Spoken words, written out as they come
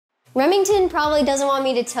Remington probably doesn't want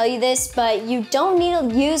me to tell you this, but you don't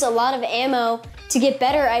need to use a lot of ammo to get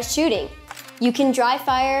better at shooting. You can dry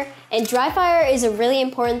fire, and dry fire is a really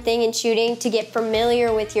important thing in shooting to get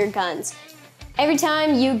familiar with your guns. Every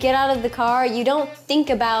time you get out of the car, you don't think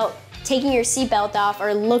about taking your seatbelt off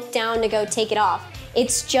or look down to go take it off.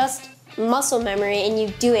 It's just muscle memory, and you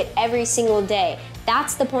do it every single day.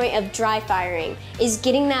 That's the point of dry firing, is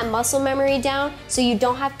getting that muscle memory down so you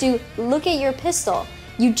don't have to look at your pistol.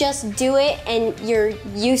 You just do it and you're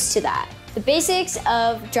used to that. The basics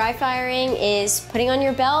of dry firing is putting on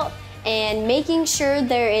your belt and making sure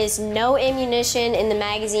there is no ammunition in the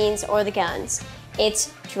magazines or the guns.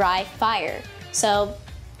 It's dry fire. So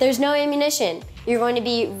there's no ammunition. You're going to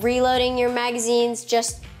be reloading your magazines,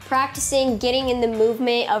 just practicing getting in the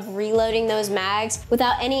movement of reloading those mags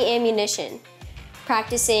without any ammunition.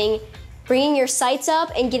 Practicing bringing your sights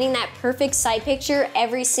up and getting that perfect sight picture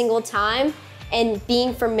every single time and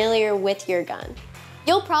being familiar with your gun.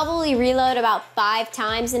 You'll probably reload about 5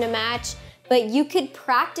 times in a match, but you could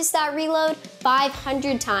practice that reload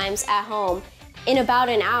 500 times at home in about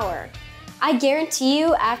an hour. I guarantee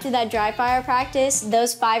you, after that dry fire practice,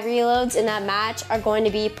 those 5 reloads in that match are going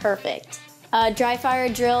to be perfect. A dry fire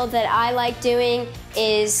drill that I like doing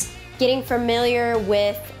is getting familiar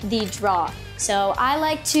with the draw. So I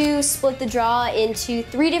like to split the draw into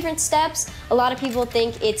 3 different steps. A lot of people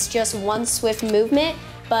think it's just one swift movement,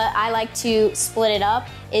 but I like to split it up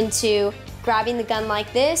into grabbing the gun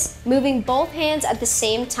like this, moving both hands at the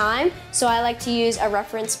same time. So I like to use a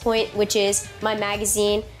reference point, which is my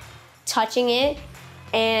magazine, touching it,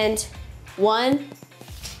 and 1,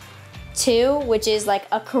 2, which is like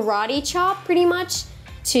a karate chop pretty much,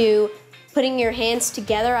 to putting your hands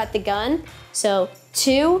together at the gun. So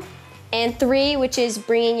 2, and 3, which is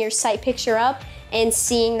bringing your sight picture up and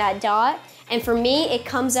seeing that dot. And for me, it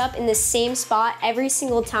comes up in the same spot every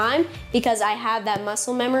single time because I have that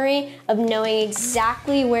muscle memory of knowing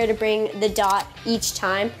exactly where to bring the dot each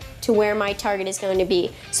time to where my target is going to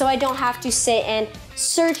be. So I don't have to sit and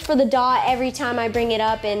search for the dot every time I bring it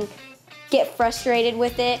up and get frustrated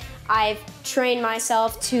with it. I've trained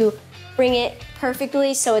myself to bring it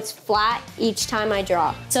perfectly so it's flat each time I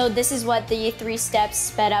draw. So this is what the 3 steps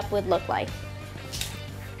sped up would look like.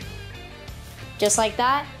 Just like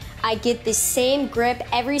that, I get the same grip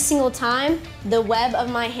every single time, the web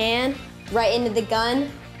of my hand right into the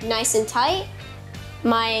gun, nice and tight.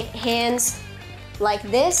 My hands like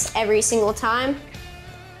this every single time.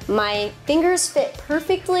 My fingers fit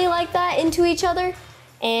perfectly like that into each other,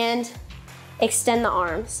 and extend the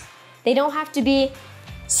arms. They don't have to be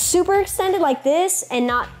super extended like this and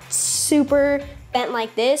not super bent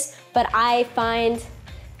like this, but I find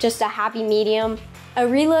just a happy medium. A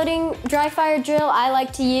reloading dry fire drill I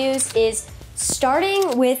like to use is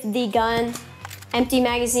starting with the gun, empty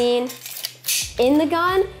magazine in the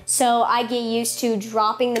gun, so I get used to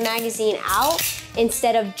dropping the magazine out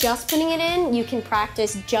instead of just putting it in. You can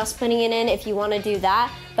practice just putting it in if you want to do that,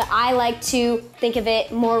 but I like to think of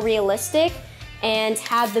it more realistic and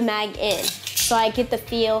have the mag in. So I get the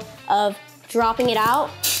feel of dropping it out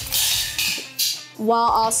while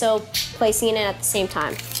also placing it in at the same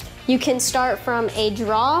time. You can start from a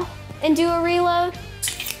draw and do a reload,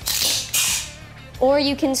 or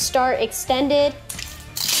you can start extended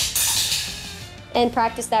and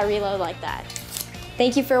practice that reload like that.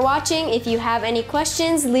 Thank you for watching. If you have any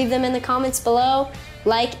questions, leave them in the comments below.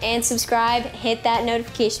 Like and subscribe, hit that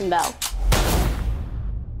notification bell.